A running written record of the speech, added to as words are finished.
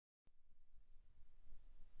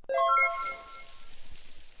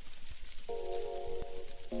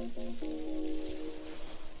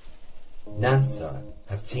NANSA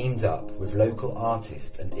have teamed up with local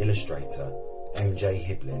artist and illustrator MJ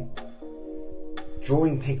Hiblin.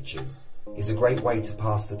 Drawing pictures is a great way to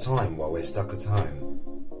pass the time while we're stuck at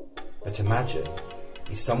home. But imagine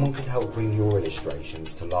if someone could help bring your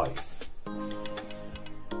illustrations to life.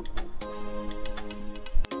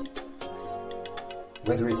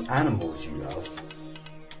 Whether it's animals you love,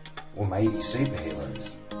 or maybe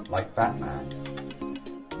superheroes like Batman.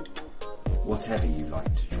 Whatever you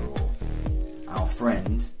like to draw, our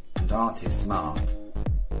friend and artist Mark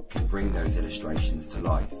can bring those illustrations to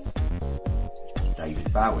life.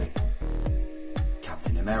 David Bowie,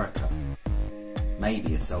 Captain America,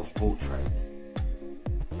 maybe a self-portrait.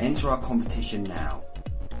 Enter our competition now.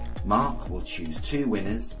 Mark will choose 2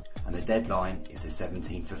 winners and the deadline is the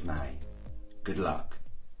 17th of May. Good luck.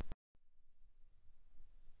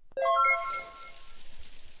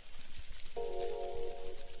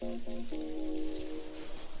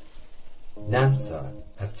 NANSA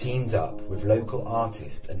have teamed up with local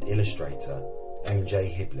artist and illustrator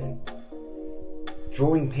MJ Hiblin.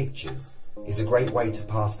 Drawing pictures is a great way to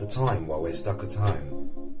pass the time while we're stuck at home.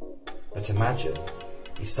 But imagine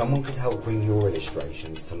if someone could help bring your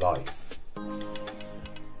illustrations to life.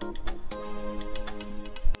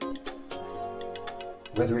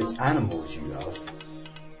 Whether it's animals you love,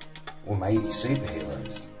 or maybe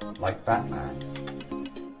superheroes like Batman.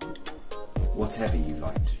 Whatever you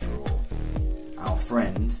like to draw, our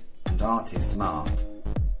friend and artist Mark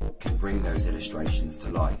can bring those illustrations to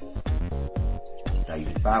life.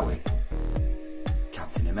 David Bowie,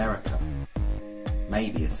 Captain America,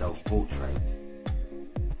 maybe a self-portrait.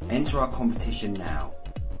 Enter our competition now.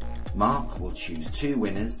 Mark will choose 2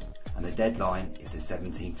 winners and the deadline is the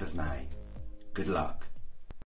 17th of May. Good luck.